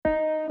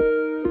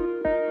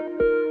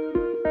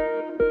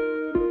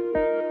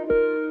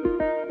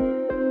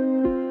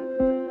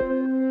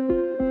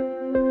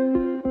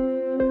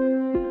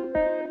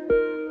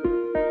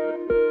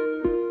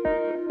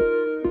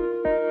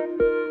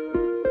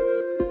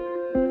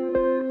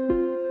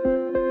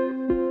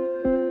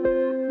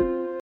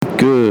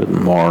Good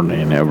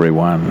morning,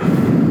 everyone.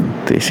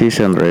 This is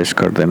Andres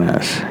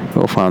Cardenas,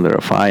 co-founder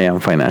of I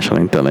Am Financial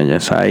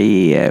Intelligence.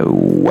 I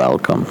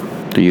welcome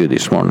to you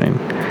this morning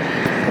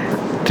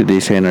to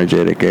this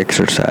energetic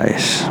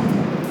exercise.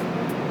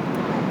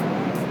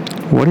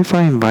 What if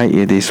I invite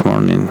you this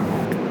morning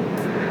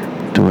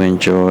to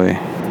enjoy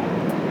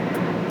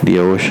the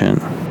ocean,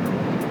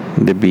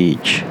 the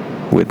beach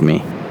with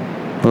me?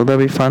 Will that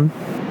be fun?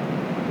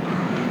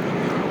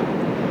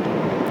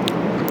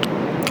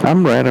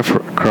 I'm right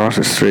across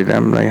the street.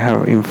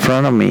 In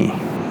front of me,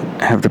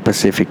 I have the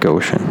Pacific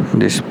Ocean,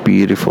 this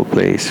beautiful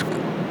place.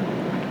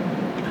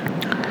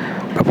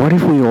 But what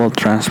if we all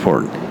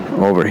transport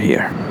over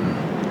here?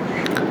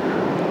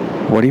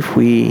 What if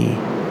we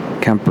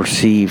can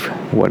perceive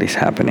what is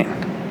happening?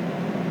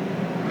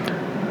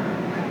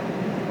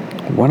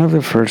 One of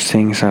the first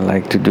things I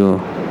like to do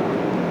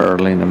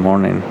early in the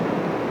morning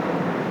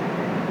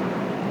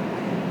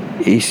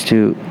is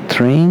to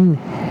train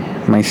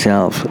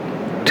myself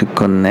to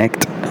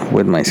connect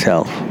with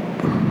myself.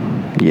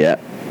 Yeah,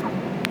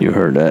 you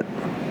heard that.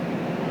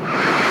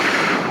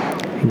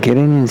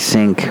 Getting in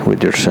sync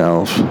with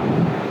yourself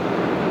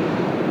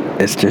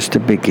is just the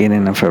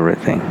beginning of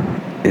everything.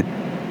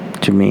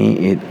 To me,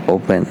 it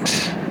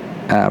opens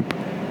up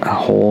a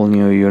whole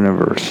new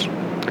universe,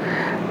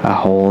 a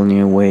whole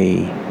new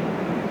way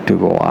to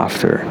go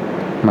after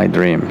my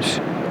dreams.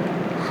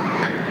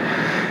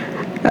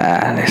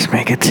 Let's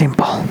make it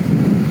simple.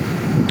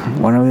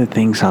 One of the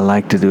things I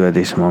like to do at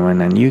this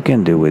moment, and you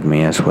can do with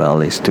me as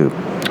well, is to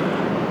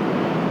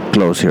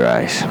close your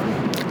eyes.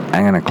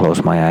 I'm going to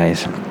close my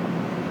eyes.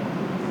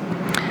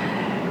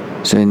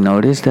 So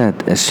notice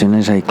that as soon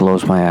as I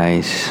close my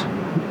eyes,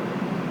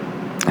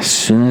 as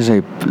soon as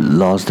I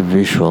lost the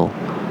visual,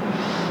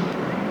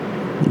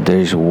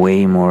 there's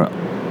way more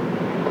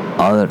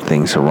other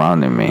things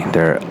surrounding me.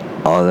 There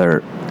are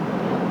other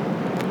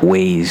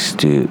ways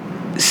to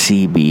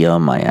see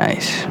beyond my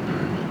eyes.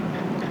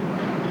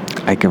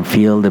 I can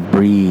feel the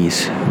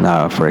breeze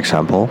now, for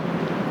example.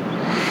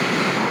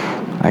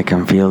 I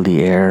can feel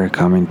the air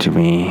coming to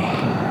me.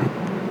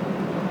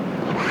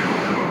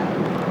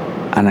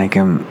 And I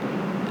can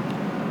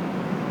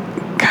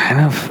kind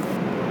of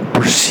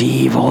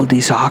perceive all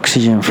this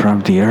oxygen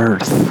from the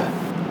earth.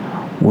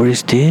 Where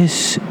is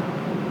this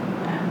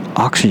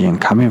oxygen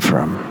coming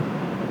from?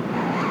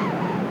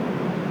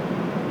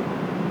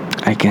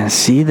 I can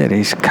see that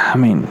it's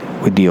coming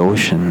with the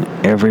ocean.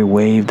 Every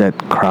wave that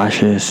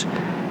crashes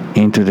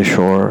into the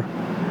shore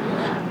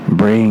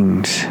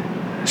brings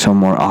some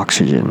more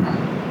oxygen.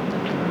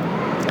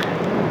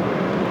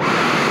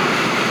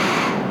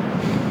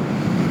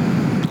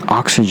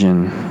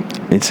 Oxygen,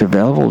 it's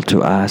available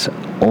to us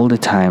all the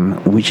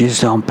time. We just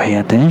don't pay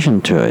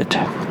attention to it.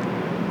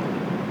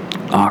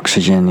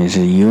 Oxygen is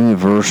a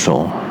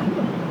universal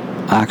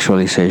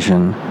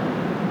actualization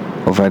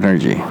of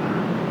energy.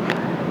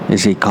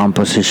 It's a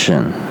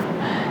composition.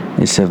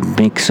 It's a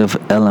mix of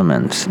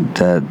elements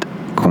that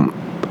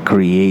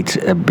creates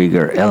a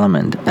bigger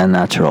element, a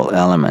natural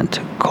element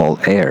called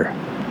air.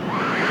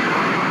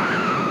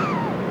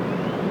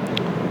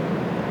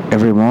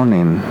 Every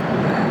morning,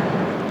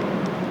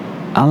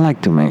 I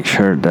like to make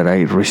sure that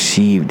I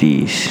receive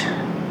these.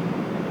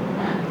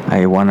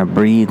 I want to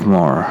breathe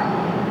more.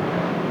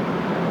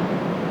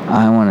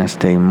 I want to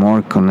stay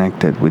more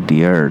connected with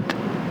the earth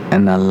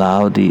and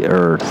allow the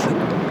earth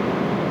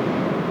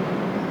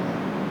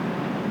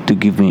to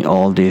give me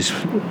all these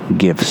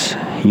gifts,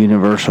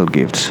 universal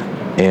gifts.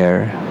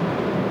 Air,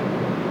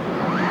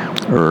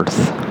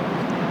 earth.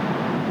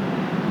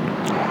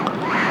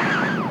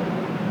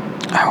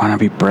 I want to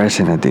be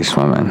present at this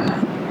moment.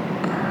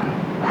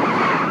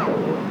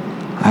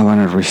 I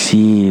want to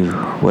receive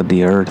what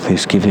the earth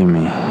is giving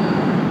me.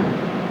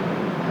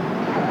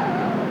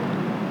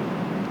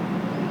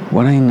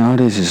 What I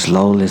notice is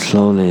slowly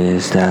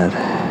is that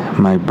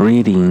my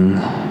breathing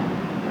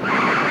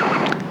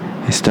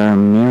starts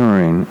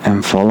mirroring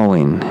and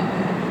following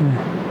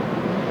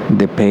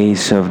the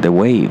pace of the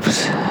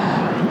waves.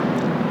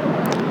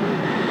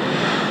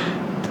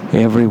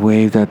 Every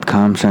wave that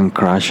comes and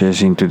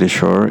crashes into the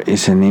shore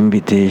is an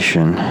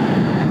invitation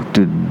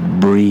to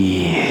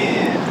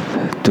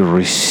breathe, to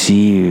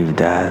receive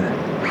that.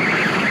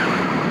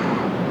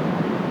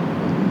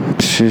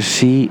 To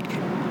see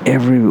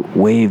every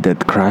wave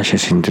that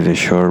crashes into the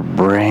shore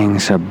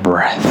brings a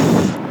breath.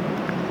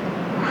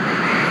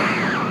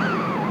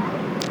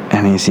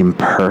 And it's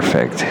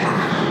imperfect.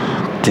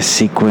 The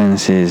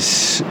sequence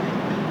is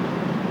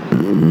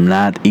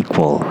not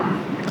equal.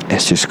 It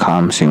just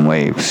comes in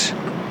waves.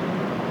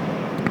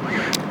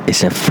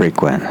 It's a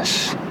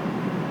frequency.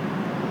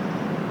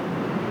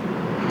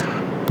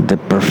 The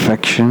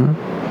perfection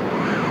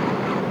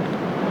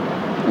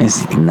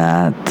is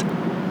not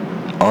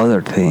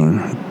other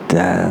thing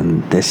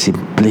than the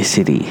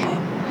simplicity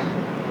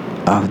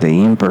of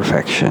the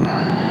imperfection.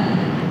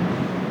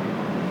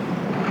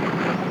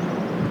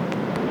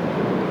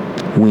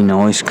 We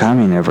know it's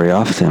coming every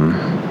often.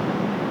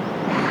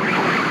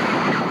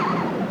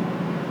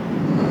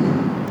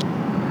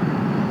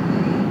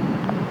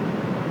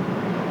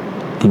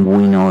 and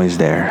we know is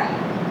there.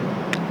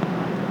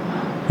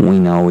 We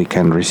know we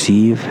can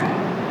receive.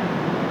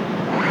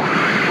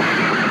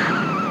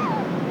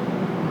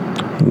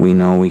 We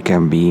know we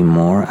can be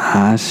more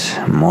us,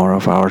 more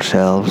of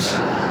ourselves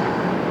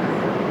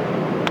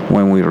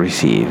when we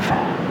receive.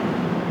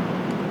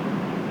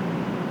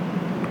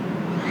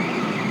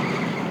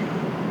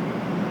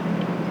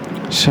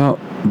 So,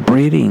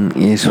 breathing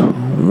is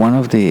one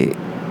of the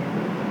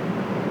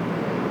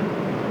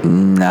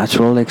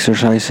natural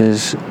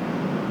exercises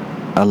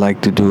I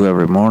like to do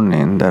every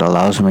morning that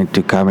allows me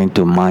to come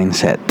into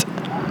mindset.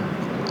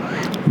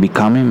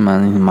 Becoming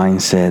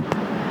mindset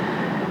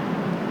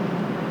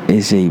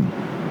is a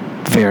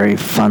very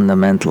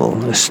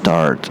fundamental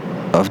start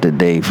of the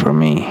day for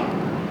me.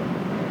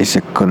 It's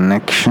a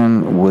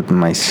connection with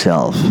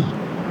myself,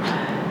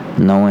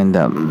 knowing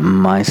that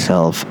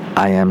myself,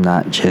 I am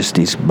not just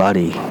this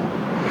body.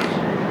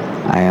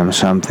 I am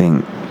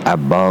something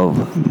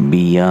above,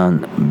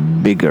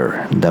 beyond,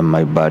 bigger than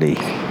my body.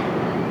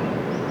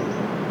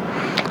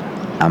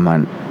 I'm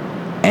an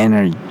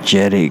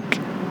energetic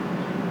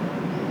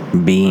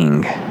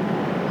being.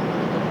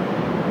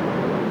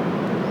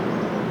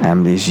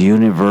 I'm this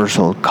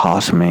universal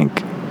cosmic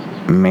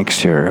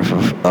mixture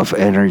of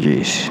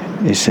energies.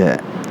 It's an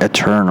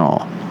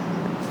eternal,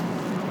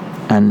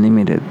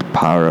 unlimited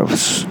power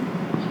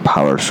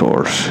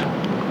source.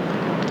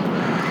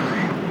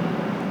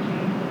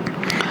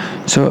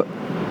 So,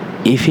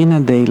 if in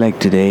a day like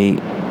today,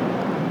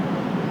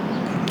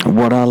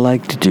 what I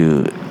like to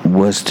do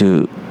was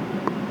to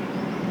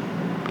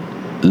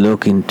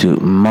look into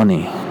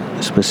money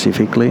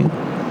specifically,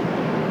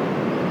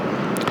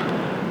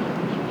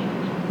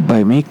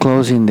 by me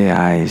closing the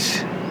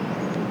eyes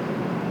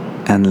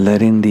and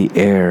letting the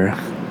air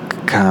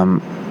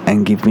come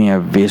and give me a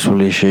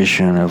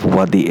visualization of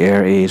what the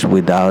air is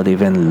without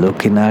even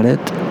looking at it.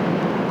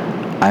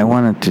 I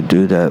wanted to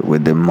do that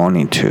with the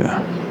money too.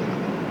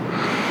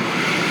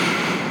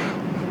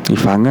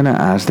 If I'm gonna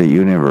ask the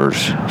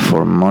universe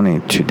for money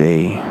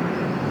today,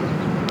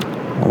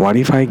 what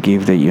if I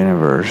give the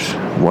universe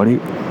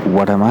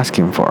what I'm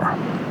asking for?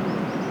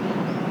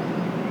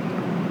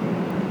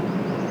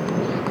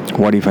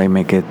 What if I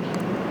make it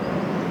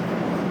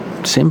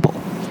simple?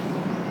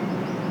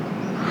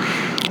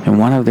 And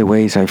one of the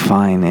ways I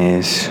find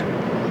is,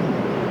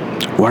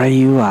 what are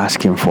you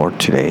asking for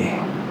today?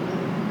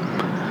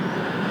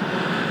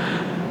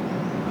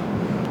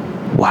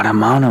 What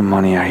amount of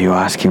money are you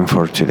asking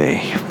for today?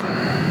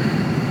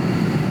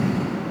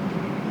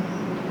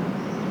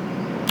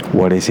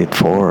 What is it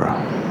for?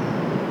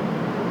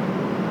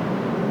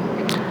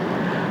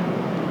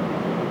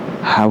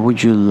 How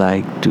would you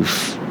like to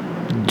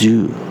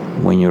do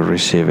when you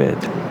receive it?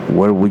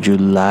 Where would you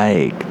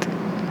like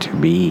to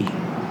be?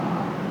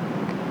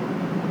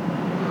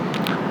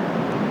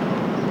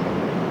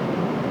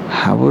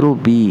 How will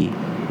it be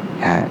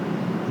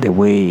the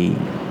way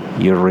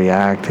you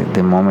react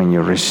the moment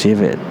you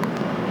receive it?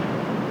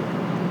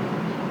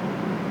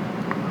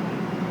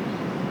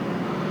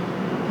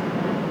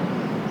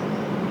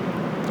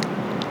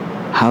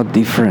 How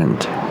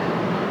different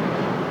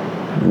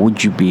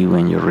would you be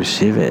when you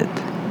receive it,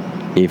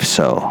 if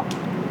so?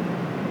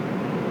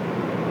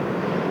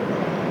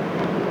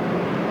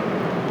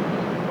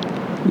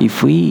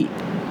 If we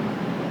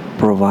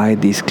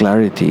provide this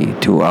clarity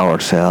to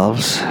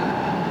ourselves,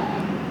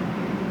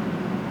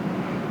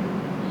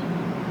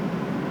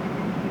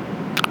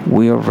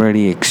 we are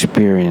already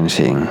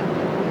experiencing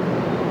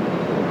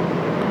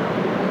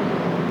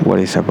what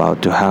is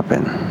about to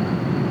happen.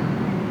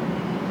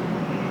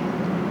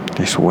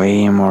 There's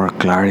way more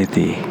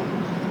clarity.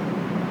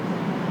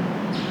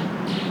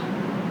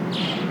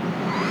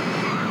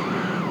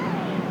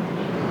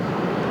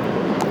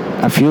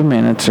 A few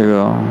minutes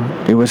ago,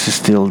 it was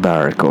still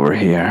dark over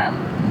here.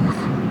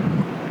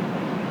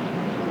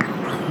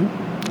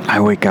 I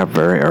wake up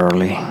very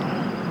early.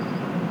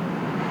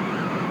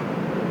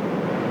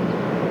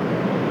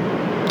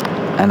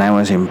 And I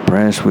was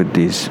impressed with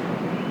this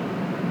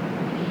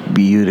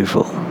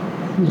beautiful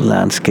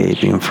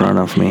landscape in front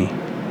of me.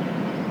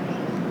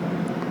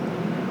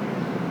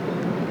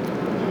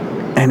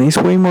 And it's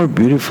way more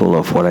beautiful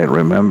of what I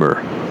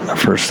remember the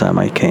first time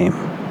I came.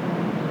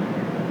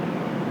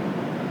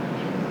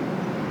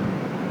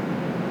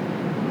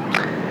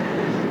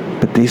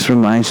 But this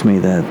reminds me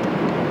that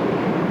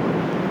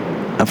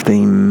of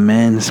the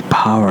immense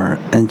power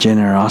and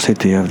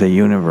generosity of the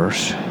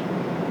universe.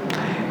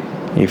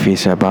 If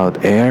it's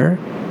about air,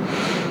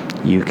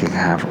 you can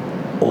have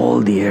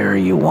all the air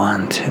you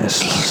want.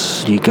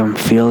 You can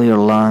fill your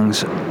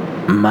lungs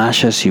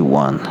much as you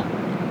want.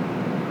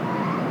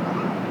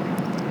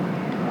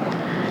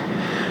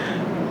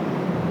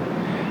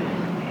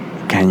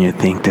 Can you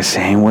think the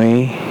same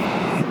way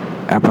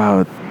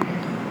about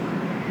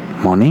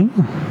money?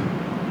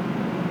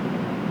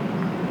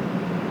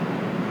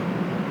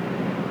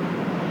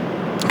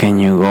 Can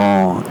you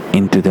go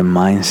into the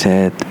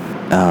mindset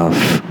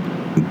of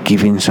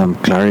giving some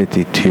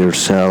clarity to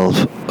yourself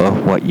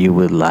of what you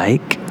would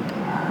like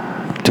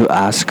to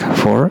ask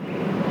for?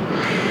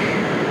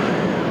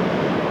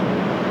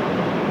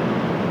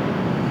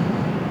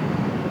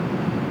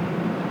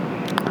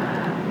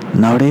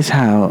 Notice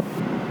how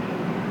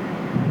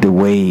the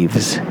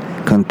waves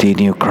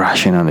continue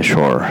crashing on the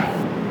shore.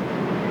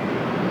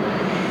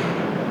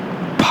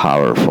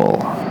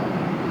 Powerful,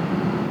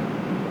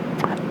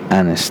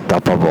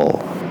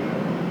 unstoppable,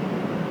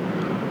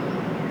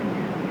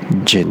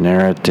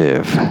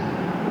 generative.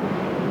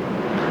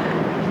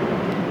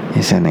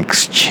 It's an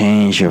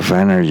exchange of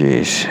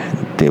energies.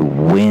 The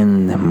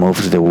wind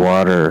moves the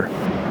water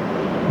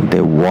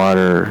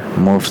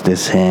moves the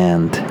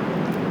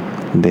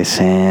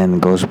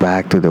sand goes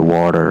back to the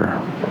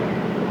water,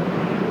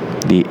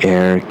 the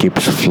air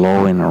keeps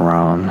flowing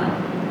around.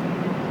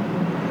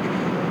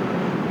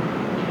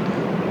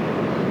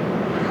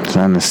 It's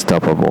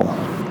unstoppable.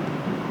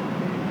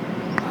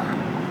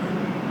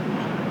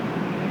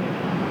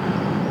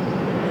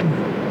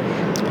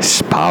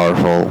 It's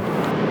powerful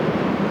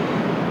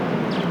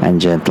and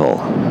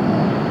gentle.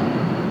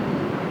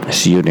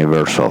 It's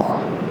universal.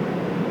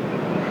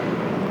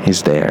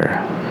 It's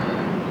there.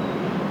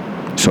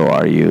 So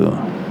are you.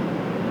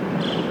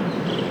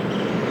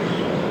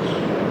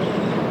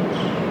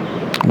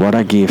 What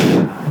a gift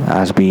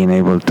as being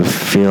able to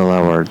fill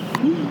our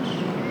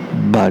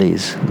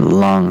bodies,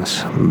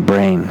 lungs,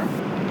 brain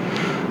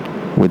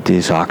with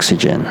this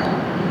oxygen.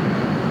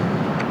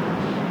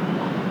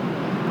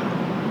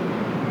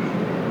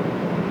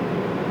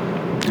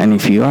 And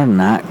if you are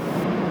not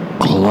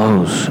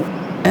close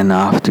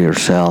enough to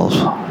yourself,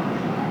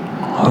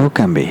 who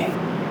can be?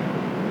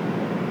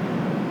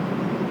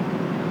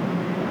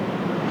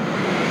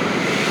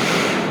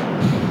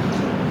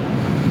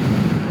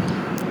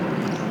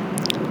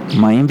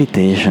 My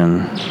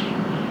invitation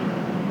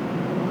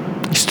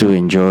is to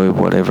enjoy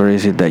whatever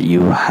is it that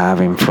you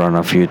have in front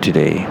of you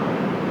today.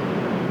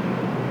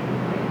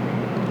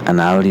 An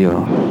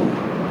audio,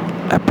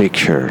 a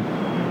picture,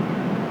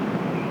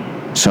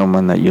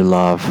 someone that you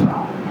love,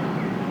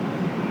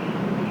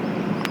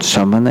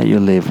 someone that you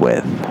live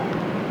with,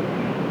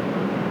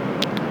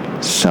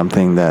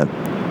 something that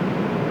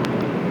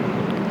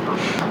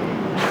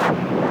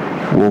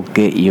will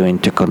get you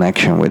into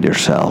connection with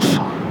yourself.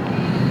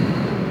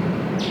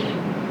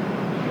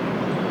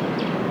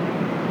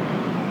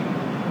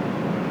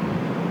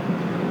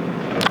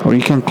 Or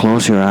you can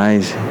close your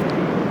eyes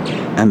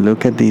and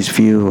look at this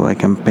view I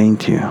can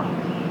paint you.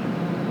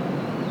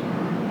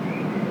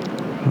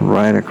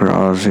 Right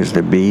across is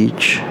the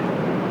beach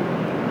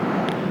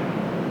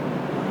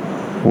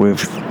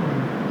with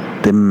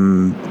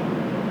the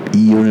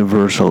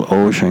universal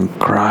ocean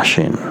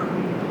crashing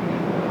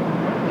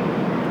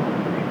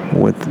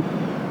with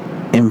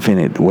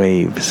infinite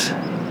waves,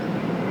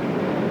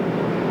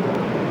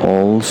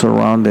 all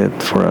surrounded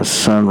for a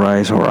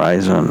sunrise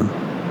horizon,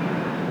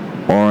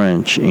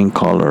 orange in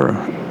color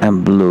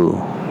and blue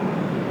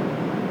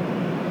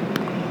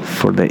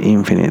for the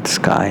infinite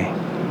sky.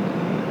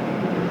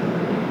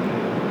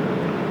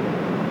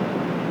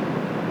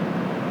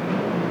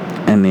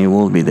 And it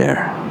will be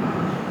there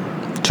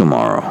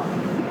tomorrow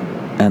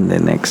and the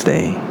next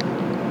day,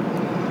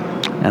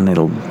 and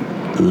it'll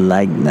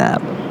lighten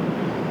up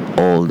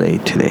all day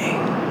today.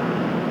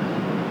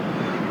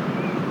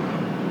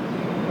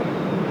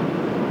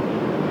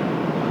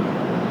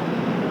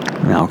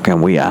 Now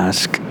can we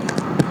ask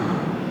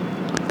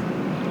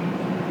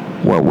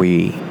what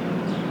we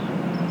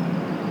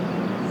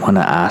want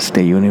to ask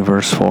the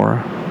universe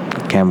for?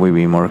 Can we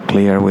be more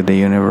clear with the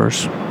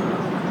universe?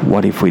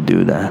 What if we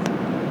do that?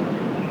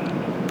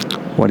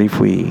 What if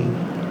we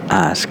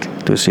ask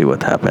to see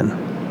what happened?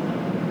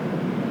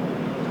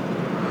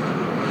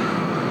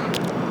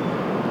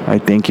 I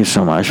thank you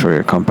so much for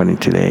your company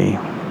today.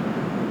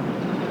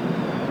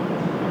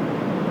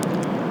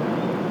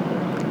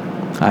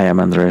 I am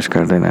Andres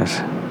Cardenas,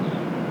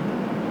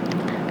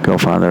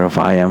 co-founder of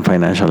I Am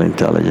Financial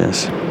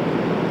Intelligence.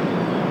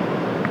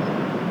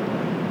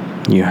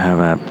 You have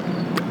an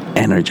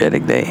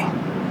energetic day.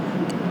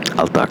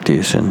 I'll talk to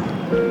you soon.